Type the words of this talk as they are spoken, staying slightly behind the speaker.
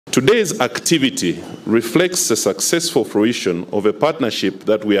Today's activity reflects the successful fruition of a partnership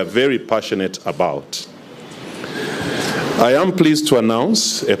that we are very passionate about. I am pleased to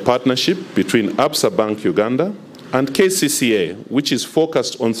announce a partnership between ABSA Bank Uganda and Kcca, which is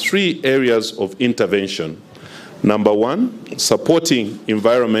focused on 3 areas of intervention. Number 1, supporting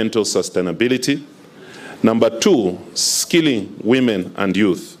environmental sustainability. Number 2, skilling women and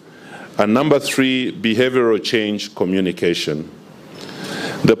youth. And number 3, behavioral change communication.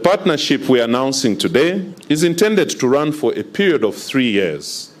 The partnership we are announcing today is intended to run for a period of 3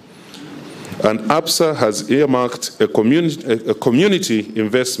 years. And ABSA has earmarked a community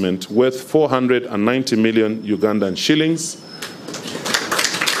investment worth 490 million Ugandan shillings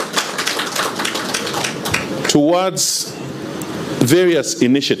towards various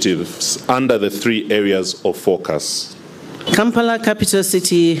initiatives under the 3 areas of focus. Kampala Capital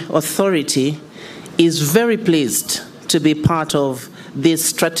City Authority is very pleased to be part of this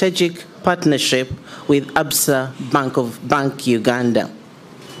strategic partnership with ABSA Bank Uganda.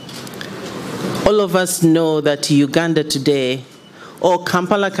 All of us know that Uganda today, or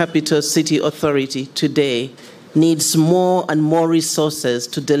Kampala Capital City Authority today, needs more and more resources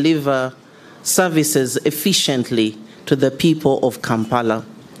to deliver services efficiently to the people of Kampala.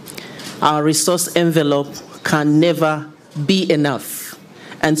 Our resource envelope can never be enough.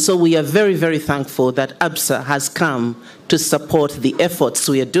 And so we are very, very thankful that ABSA has come to support the efforts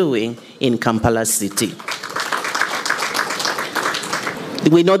we are doing in Kampala City.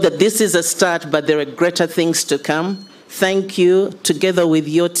 We know that this is a start, but there are greater things to come. Thank you, together with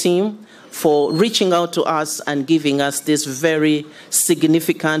your team, for reaching out to us and giving us this very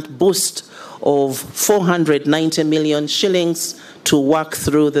significant boost of 490 million shillings to work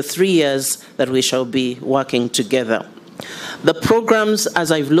through the 3 years that we shall be working together. The programs,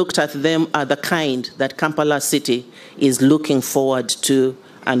 as I've looked at them, are the kind that Kampala City is looking forward to,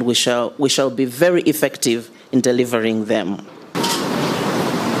 and we shall be very effective in delivering them.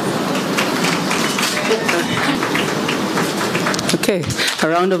 Okay, a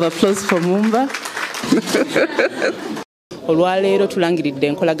round of applause for Mumba. Olwaleero tulangiridde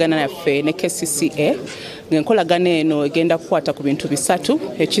enkolagana yaffe ne Kcca. Ng'enkolagana eno egenda kukwata ku bintu bisatu.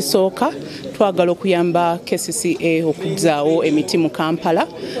 Ekisooka, twagala okuyamba Kcca okuzzaawo emiti mu Kampala.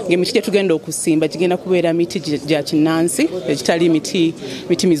 Ng'emiti gye tugenda okusimba gigenda kubeera miti gya kinnansi, egitali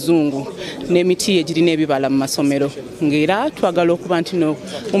miti mizungu, n'emiti egirina ebibala mu masomero. Ng'era twagala okuba nti no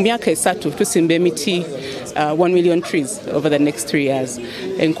mu myaka 3 tusimba emiti 1 million trees over the next 3 years.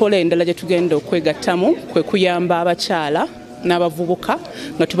 Enkola endala gye tugenda okwegattamu kwe kuyamba abakyala n'abavubuka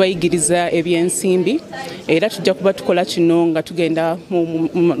nga tubayigiriza ebyensimbi, era tujja kuba tukola kino nga tugenda mu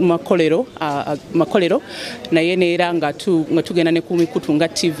makolero naye neera nga tugenda ne ku mikutu nga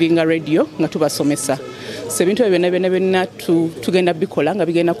TV nga radio nga tubasomesa. So ebintu byonna tugenda bikola nga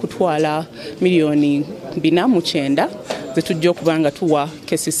bigenda kutwala miliyoni 4.9 ze tujja okuba nga tuwa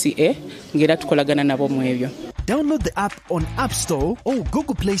Kcca ng'era tukolagana nabo mu ebyo. Download the app on App Store or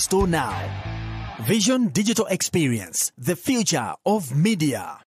Google Play Store now. Vision Digital Experience, the future of media.